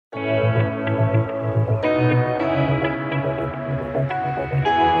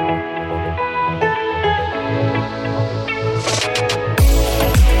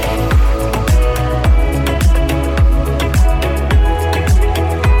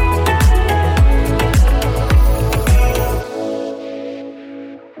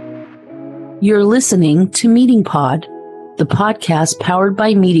You're listening to Meeting Pod, the podcast powered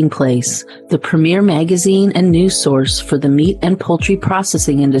by Meeting Place, the premier magazine and news source for the meat and poultry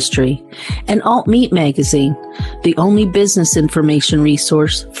processing industry, and Alt Meat Magazine, the only business information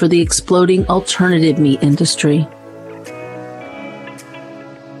resource for the exploding alternative meat industry.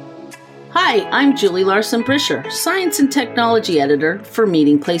 Hi, I'm Julie Larson-Brisher, Science and Technology Editor for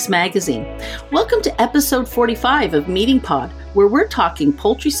Meeting Place Magazine. Welcome to episode 45 of Meeting Pod, where we're talking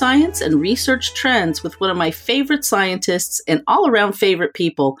poultry science and research trends with one of my favorite scientists and all-around favorite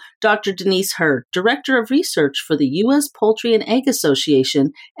people, Dr. Denise Hurd, Director of Research for the U.S. Poultry and Egg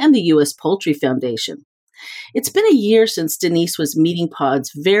Association and the U.S. Poultry Foundation. It's been a year since Denise was Meeting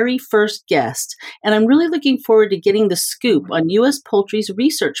Pod's very first guest, and I'm really looking forward to getting the scoop on U.S. Poultry's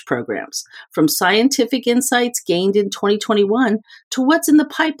research programs, from scientific insights gained in 2021 to what's in the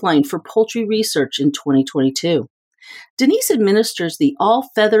pipeline for poultry research in 2022. Denise administers the All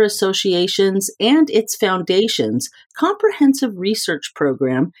Feather Association's and its foundation's Comprehensive Research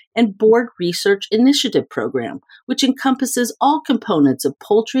Program and Board Research Initiative Program, which encompasses all components of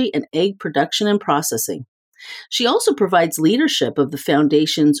poultry and egg production and processing. She also provides leadership of the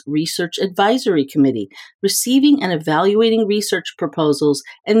Foundation's Research Advisory Committee, receiving and evaluating research proposals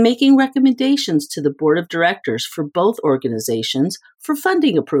and making recommendations to the Board of Directors for both organizations for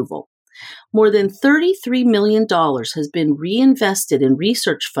funding approval. More than $33 million has been reinvested in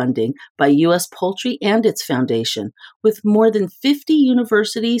research funding by U.S. Poultry and its foundation, with more than 50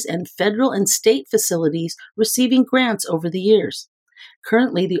 universities and federal and state facilities receiving grants over the years.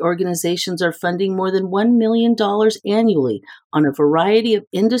 Currently, the organizations are funding more than $1 million annually on a variety of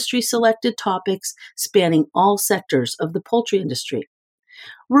industry-selected topics spanning all sectors of the poultry industry.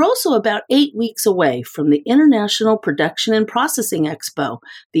 We're also about 8 weeks away from the International Production and Processing Expo,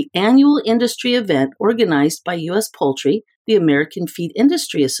 the annual industry event organized by U.S. Poultry, the American Feed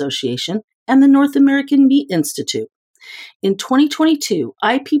Industry Association, and the North American Meat Institute. In 2022,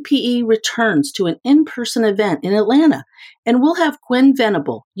 IPPE returns to an in-person event in Atlanta, and we'll have Gwen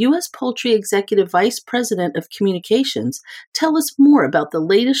Venable, U.S. Poultry Executive Vice President of Communications, tell us more about the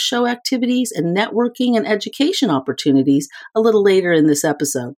latest show activities and networking and education opportunities a little later in this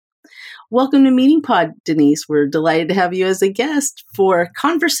episode. Welcome to Meeting Pod, Denise. We're delighted to have you as a guest for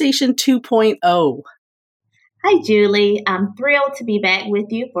Conversation 2.0. Hi, Julie. I'm thrilled to be back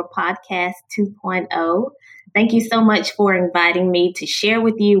with you for Podcast 2.0. Thank you so much for inviting me to share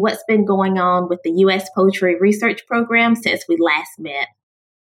with you what's been going on with the U.S. Poultry Research Program since we last met.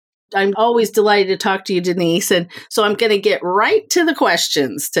 I'm always delighted to talk to you, Denise. And so I'm going to get right to the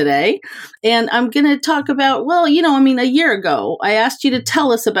questions today. And I'm going to talk about, a year ago, I asked you to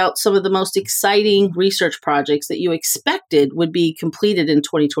tell us about some of the most exciting research projects that you expected would be completed in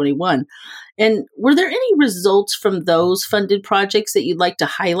 2021. And were there any results from those funded projects that you'd like to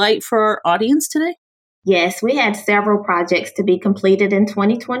highlight for our audience today? Yes, we had several projects to be completed in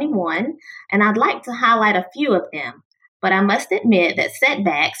 2021, and I'd like to highlight a few of them. But I must admit that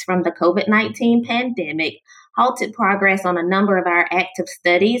setbacks from the COVID-19 pandemic halted progress on a number of our active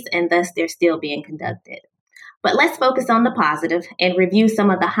studies, and thus they're still being conducted. But let's focus on the positive and review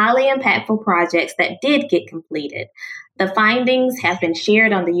some of the highly impactful projects that did get completed. The findings have been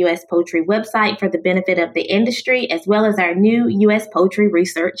shared on the U.S. Poultry website for the benefit of the industry, as well as our new U.S. Poultry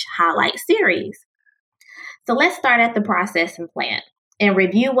Research Highlight Series. So let's start at the processing plant and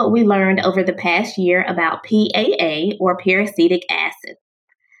review what we learned over the past year about PAA, or peracetic acid.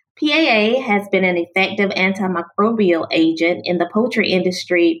 PAA has been an effective antimicrobial agent in the poultry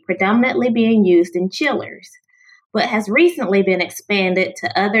industry, predominantly being used in chillers, but has recently been expanded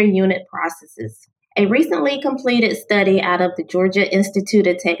to other unit processes. A recently completed study out of the Georgia Institute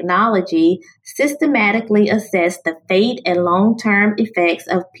of Technology systematically assessed the fate and long-term effects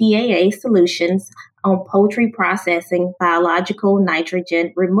of PAA solutions on poultry processing biological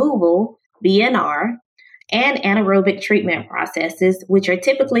nitrogen removal, BNR, and anaerobic treatment processes, which are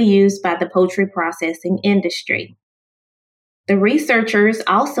typically used by the poultry processing industry. The researchers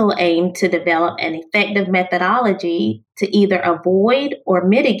also aimed to develop an effective methodology to either avoid or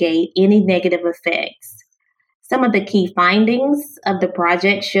mitigate any negative effects. Some of the key findings of the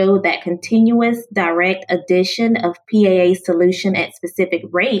project show that continuous direct addition of PAA solution at specific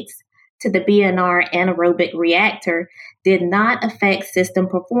rates to the BNR anaerobic reactor did not affect system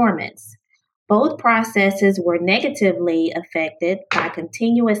performance. Both processes were negatively affected by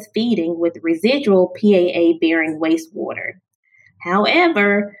continuous feeding with residual PAA-bearing wastewater.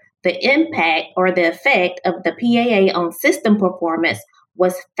 However, the impact or the effect of the PAA on system performance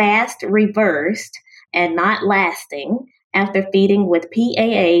was fast reversed and not lasting after feeding with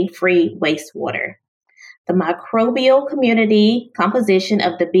PAA-free wastewater. The microbial community composition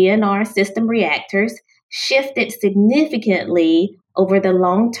of the BNR system reactors shifted significantly over the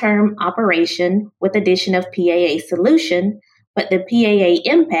long-term operation with addition of PAA solution, but the PAA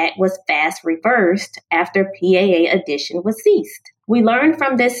impact was fast reversed after PAA addition was ceased. We learned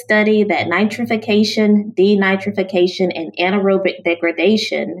from this study that nitrification, denitrification, and anaerobic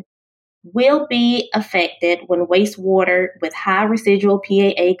degradation will be affected when wastewater with high residual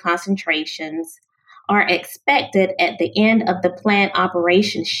PAA concentrations are expected at the end of the plant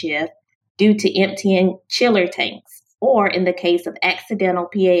operation shift due to emptying chiller tanks, or in the case of accidental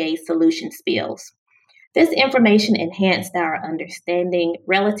PAA solution spills. This information enhanced our understanding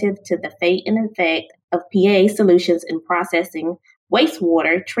relative to the fate and effect of PAA solutions in processing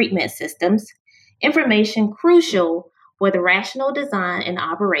wastewater treatment systems, information crucial for the rational design and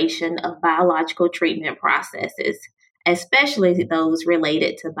operation of biological treatment processes, especially those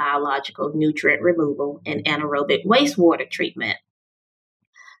related to biological nutrient removal and anaerobic wastewater treatment.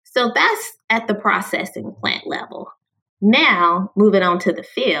 So that's at the processing plant level. Now, moving on to the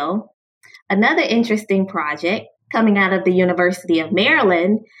field, another interesting project coming out of the University of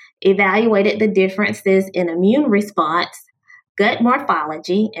Maryland evaluated the differences in immune response, gut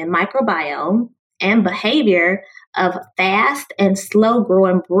morphology and microbiome, and behavior of fast and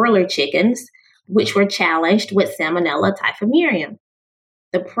slow-growing broiler chickens, which were challenged with Salmonella typhimurium.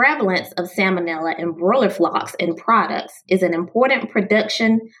 The prevalence of Salmonella in broiler flocks and products is an important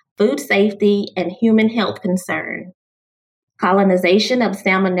production, food safety, and human health concern. Colonization of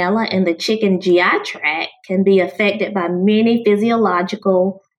Salmonella in the chicken GI tract can be affected by many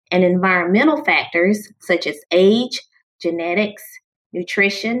physiological and environmental factors such as age, genetics,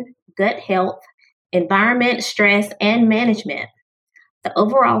 nutrition, gut health, environment, stress, and management. The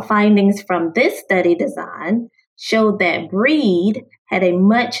overall findings from this study design showed that breed had a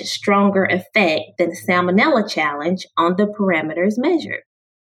much stronger effect than Salmonella challenge on the parameters measured.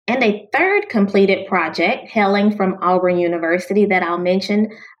 And a third completed project, hailing from Auburn University that I'll mention,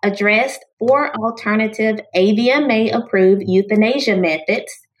 addressed 4 alternative AVMA-approved euthanasia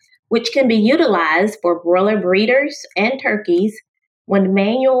methods, which can be utilized for broiler breeders and turkeys when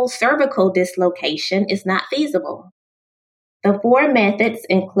manual cervical dislocation is not feasible. The 4 methods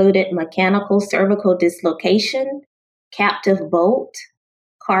included mechanical cervical dislocation, captive bolt,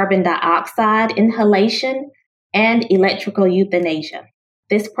 carbon dioxide inhalation, and electrical euthanasia.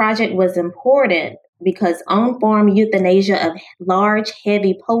 This project was important because on-farm euthanasia of large,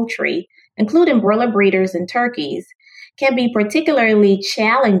 heavy poultry, including broiler breeders and turkeys, can be particularly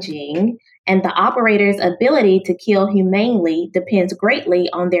challenging, and the operator's ability to kill humanely depends greatly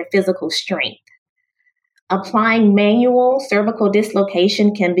on their physical strength. Applying manual cervical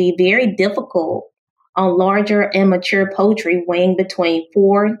dislocation can be very difficult on larger and mature poultry weighing between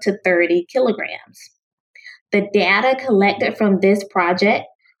 4 to 30 kilograms. The data collected from this project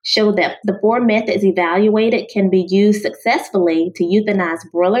show that the 4 methods evaluated can be used successfully to euthanize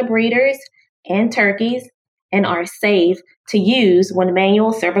broiler breeders and turkeys and are safe to use when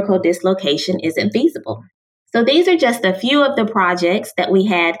manual cervical dislocation isn't feasible. So these are just a few of the projects that we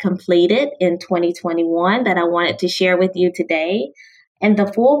had completed in 2021 that I wanted to share with you today. And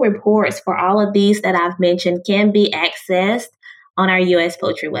the full reports for all of these that I've mentioned can be accessed on our U.S.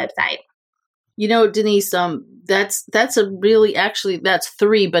 Poultry website. You know, Denise, that's that's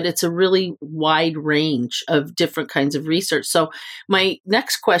 3, but it's a really wide range of different kinds of research. So my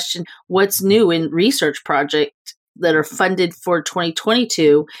next question, what's new in research projects that are funded for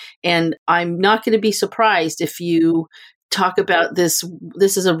 2022? And I'm not going to be surprised if you talk about this.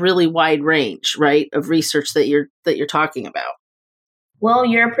 This is a really wide range, right, of research that you're talking about. Well,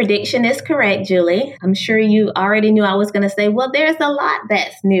 your prediction is correct, Julie. I'm sure you already knew I was going to say, well, there's a lot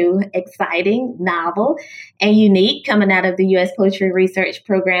that's new, exciting, novel, and unique coming out of the U.S. Poultry Research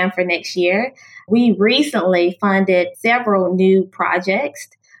Program for next year. We recently funded several new projects.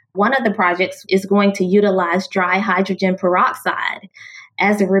 One of the projects is going to utilize dry hydrogen peroxide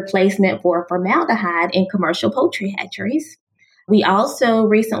as a replacement for formaldehyde in commercial poultry hatcheries. We also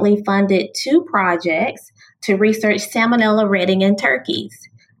recently funded 2 projects to research Salmonella retting in turkeys.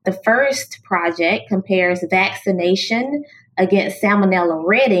 The first project compares vaccination against Salmonella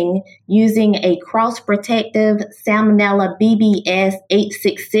retting using a cross-protective Salmonella BBS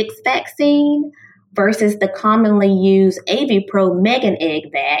 866 vaccine versus the commonly used AviPro Megan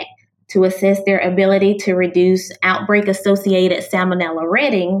Egg Vac to assess their ability to reduce outbreak-associated Salmonella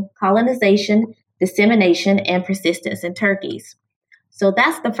retting, colonization, dissemination, and persistence in turkeys. So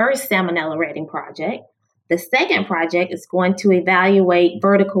that's the first Salmonella retting project. The second project is going to evaluate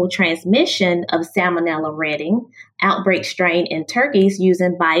vertical transmission of Salmonella retting outbreak strain in turkeys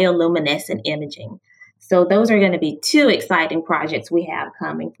using bioluminescent imaging. So those are going to be two exciting projects we have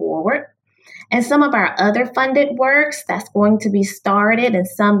coming forward. And some of our other funded works that's going to be started and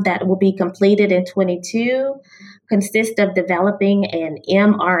some that will be completed in 22 consist of developing an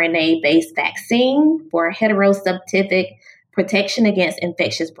mRNA-based vaccine for heterosubtypic protection against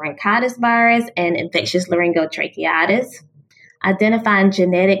infectious bronchitis virus and infectious laryngotracheitis, identifying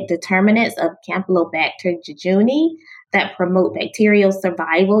genetic determinants of Campylobacter jejuni that promote bacterial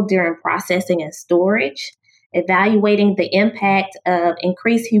survival during processing and storage, evaluating the impact of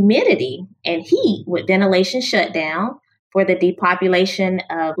increased humidity and heat with ventilation shutdown for the depopulation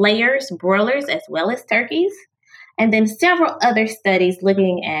of layers, broilers, as well as turkeys, and then several other studies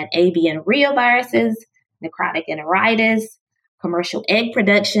looking at avian reoviruses, necrotic enteritis, commercial egg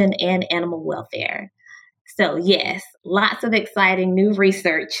production, and animal welfare. So yes, lots of exciting new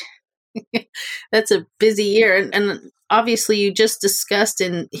research. That's a busy year. And obviously you just discussed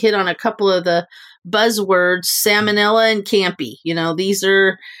and hit on a couple of the buzzwords, salmonella and CAMPy. These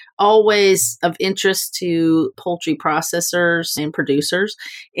are always of interest to poultry processors and producers.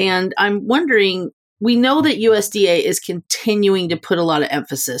 And I'm wondering, we know that USDA is continuing to put a lot of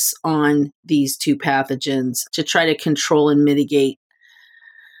emphasis on these two pathogens to try to control and mitigate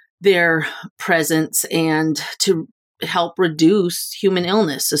their presence and to help reduce human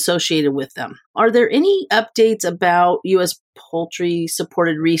illness associated with them. Are there any updates about U.S.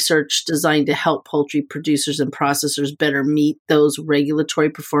 poultry-supported research designed to help poultry producers and processors better meet those regulatory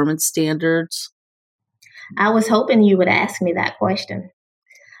performance standards? I was hoping you would ask me that question.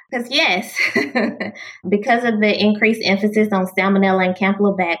 Because yes, because of the increased emphasis on Salmonella and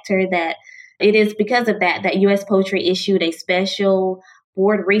Campylobacter, that it is because of that U.S. Poultry issued a special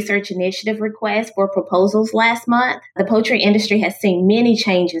board research initiative request for proposals last month. The poultry industry has seen many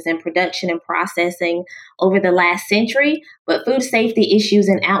changes in production and processing over the last century, but food safety issues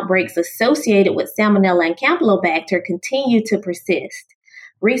and outbreaks associated with Salmonella and Campylobacter continue to persist.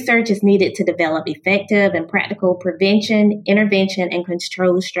 Research is needed to develop effective and practical prevention, intervention, and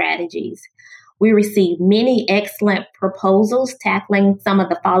control strategies. We received many excellent proposals tackling some of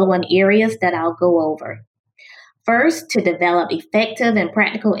the following areas that I'll go over. First, to develop effective and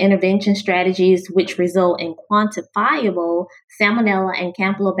practical intervention strategies which result in quantifiable Salmonella and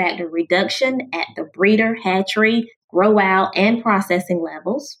Campylobacter reduction at the breeder, hatchery, grow-out, and processing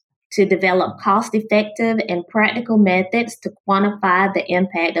levels. To develop cost-effective and practical methods to quantify the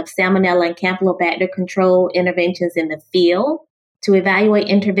impact of Salmonella and Campylobacter control interventions in the field. To evaluate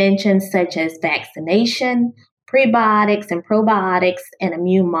interventions such as vaccination, prebiotics and probiotics, and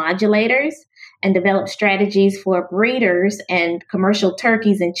immune modulators, and develop strategies for breeders and commercial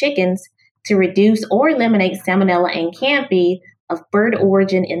turkeys and chickens to reduce or eliminate Salmonella and CAMPy of bird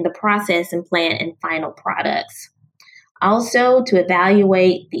origin in the processing plant and final products. Also, to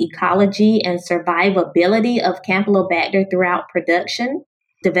evaluate the ecology and survivability of Campylobacter throughout production,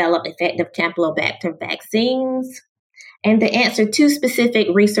 develop effective Campylobacter vaccines, and to answer two specific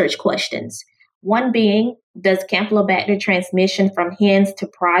research questions. One being, does Campylobacter transmission from hens to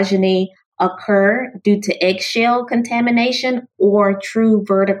progeny occur due to eggshell contamination or true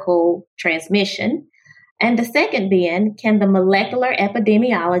vertical transmission? And the second being, can the molecular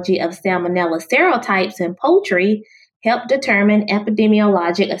epidemiology of Salmonella serotypes in poultry help determine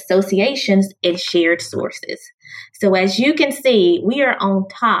epidemiologic associations and shared sources? So as you can see, we are on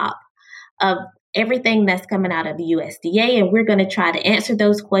top of everything that's coming out of the USDA, and we're going to try to answer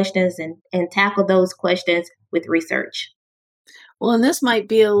those questions and tackle those questions with research. Well, and this might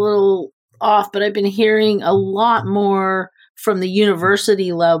be a little off, but I've been hearing a lot more from the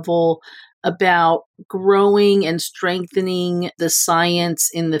university level about growing and strengthening the science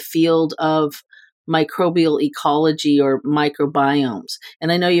in the field of microbial ecology or microbiomes.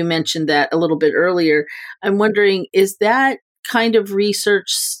 And I know you mentioned that a little bit earlier. I'm wondering, is that kind of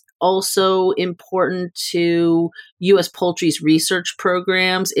research also important to U.S. Poultry's research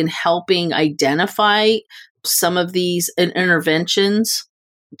programs in helping identify some of these interventions,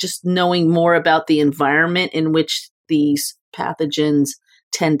 just knowing more about the environment in which these pathogens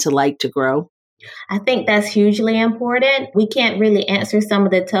tend to like to grow? I think that's hugely important. We can't really answer some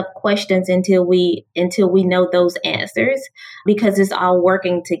of the tough questions until we know those answers, because it's all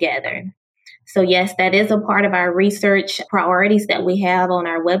working together. So yes, that is a part of our research priorities that we have on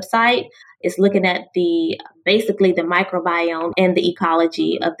our website. Is looking at basically the microbiome and the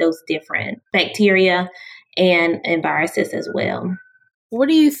ecology of those different bacteria and viruses as well. What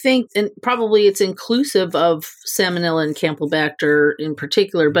do you think, and probably it's inclusive of Salmonella and Campylobacter in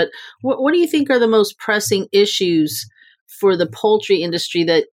particular, but what do you think are the most pressing issues for the poultry industry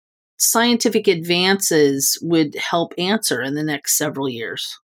that scientific advances would help answer in the next several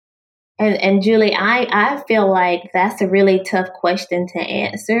years? And Julie, I feel like that's a really tough question to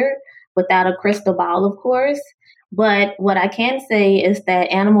answer without a crystal ball, of course. But what I can say is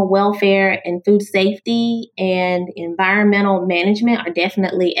that animal welfare and food safety and environmental management are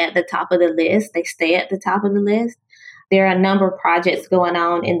definitely at the top of the list. They stay at the top of the list. There are a number of projects going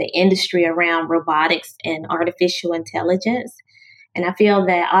on in the industry around robotics and artificial intelligence. And I feel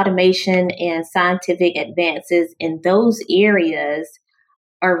that automation and scientific advances in those areas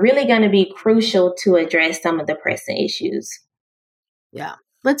are really going to be crucial to address some of the pressing issues. Yeah.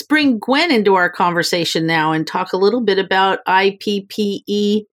 Let's bring Gwen into our conversation now and talk a little bit about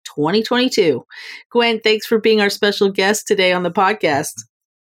IPPE 2022. Gwen, thanks for being our special guest today on the podcast.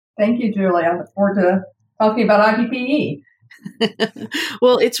 Thank you, Julie. I look forward to talking about IPPE.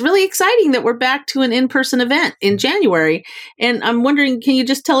 Well, it's really exciting that we're back to an in-person event in January. And I'm wondering, can you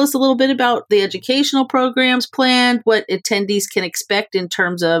just tell us a little bit about the educational programs planned, what attendees can expect in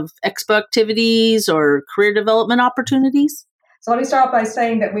terms of expo activities or career development opportunities? So let me start off by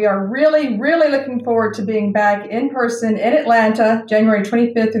saying that we are really, really looking forward to being back in person in Atlanta, January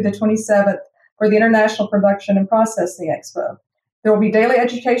 25th through the 27th for the International Production and Processing Expo. There will be daily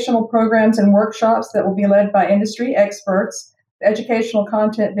educational programs and workshops that will be led by industry experts, the educational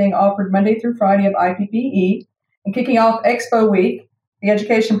content being offered Monday through Friday of IPPE. And kicking off Expo Week, the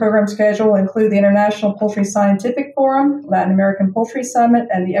education program schedule will include the International Poultry Scientific Forum, Latin American Poultry Summit,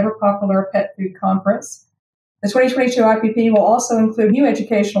 and the ever-popular Pet Food Conference. The 2022 IPPE will also include new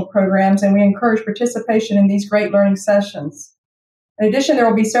educational programs, and we encourage participation in these great learning sessions. In addition, there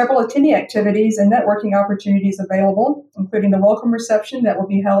will be several attendee activities and networking opportunities available, including the welcome reception that will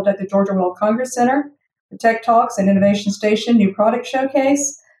be held at the Georgia World Congress Center, the Tech Talks and Innovation Station New Product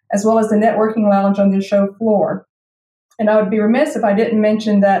Showcase, as well as the networking lounge on the show floor. And I would be remiss if I didn't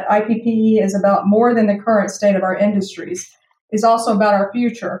mention that IPPE is about more than the current state of our industries. It's also about our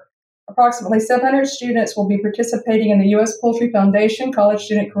future. Approximately 700 students will be participating in the U.S. Poultry Foundation College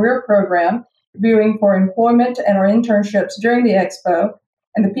Student Career Program, reviewing for employment and our internships during the expo,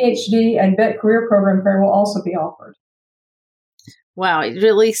 and the PhD and Vet Career Program fair will also be offered. Wow, it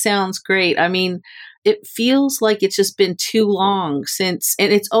really sounds great. I mean, it feels like it's just been too long since,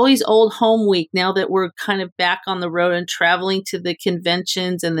 and it's always Old Home Week now that we're kind of back on the road and traveling to the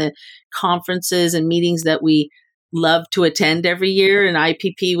conventions and the conferences and meetings that we love to attend every year. And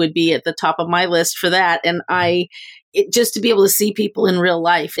IPP would be at the top of my list for that. And just to be able to see people in real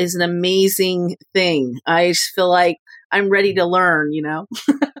life is an amazing thing. I just feel like I'm ready to learn, you know?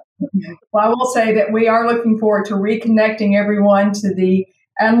 Well, I will say that we are looking forward to reconnecting everyone to the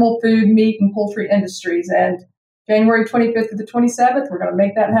animal food, meat, and poultry industries. And January 25th to the 27th, we're going to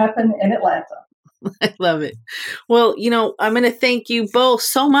make that happen in Atlanta. I love it. Well, you know, I'm going to thank you both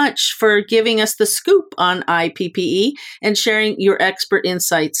so much for giving us the scoop on IPPE and sharing your expert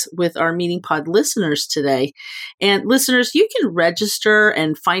insights with our Meeting Pod listeners today. And listeners, you can register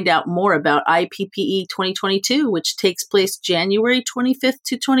and find out more about IPPE 2022, which takes place January 25th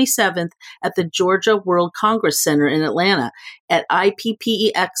to 27th at the Georgia World Congress Center in Atlanta at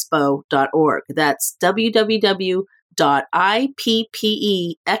ippexpo.org. That's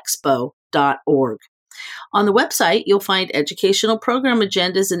www.ippexpo.org. On the website, you'll find educational program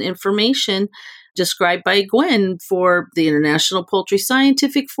agendas and information described by Gwen for the International Poultry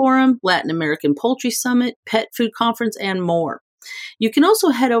Scientific Forum, Latin American Poultry Summit, Pet Food Conference, and more. You can also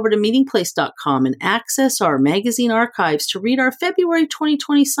head over to meetingplace.com and access our magazine archives to read our February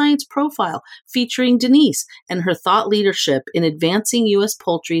 2020 science profile featuring Denise and her thought leadership in advancing U.S.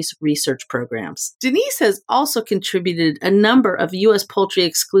 poultry's research programs. Denise has also contributed a number of U.S. poultry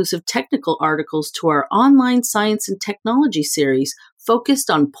exclusive technical articles to our online science and technology series focused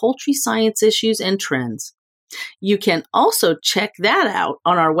on poultry science issues and trends. You can also check that out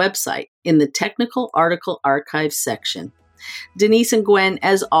on our website in the Technical Article Archives section. Denise and Gwen,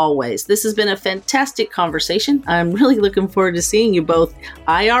 as always, this has been a fantastic conversation. I'm really looking forward to seeing you both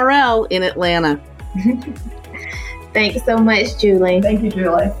IRL in Atlanta. Thanks so much, Julie. Thank you,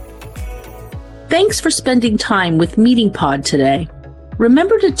 Julie. Thanks for spending time with Meeting Pod today.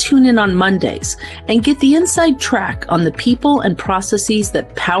 Remember to tune in on Mondays and get the inside track on the people and processes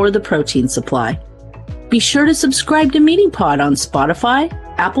that power the protein supply. Be sure to subscribe to Meeting Pod on Spotify,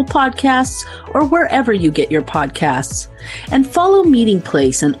 Apple Podcasts, or wherever you get your podcasts. And follow Meeting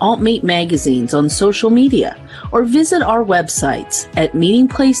Place and AltMate magazines on social media, or visit our websites at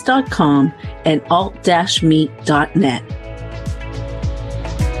meetingplace.com and alt-meet.net.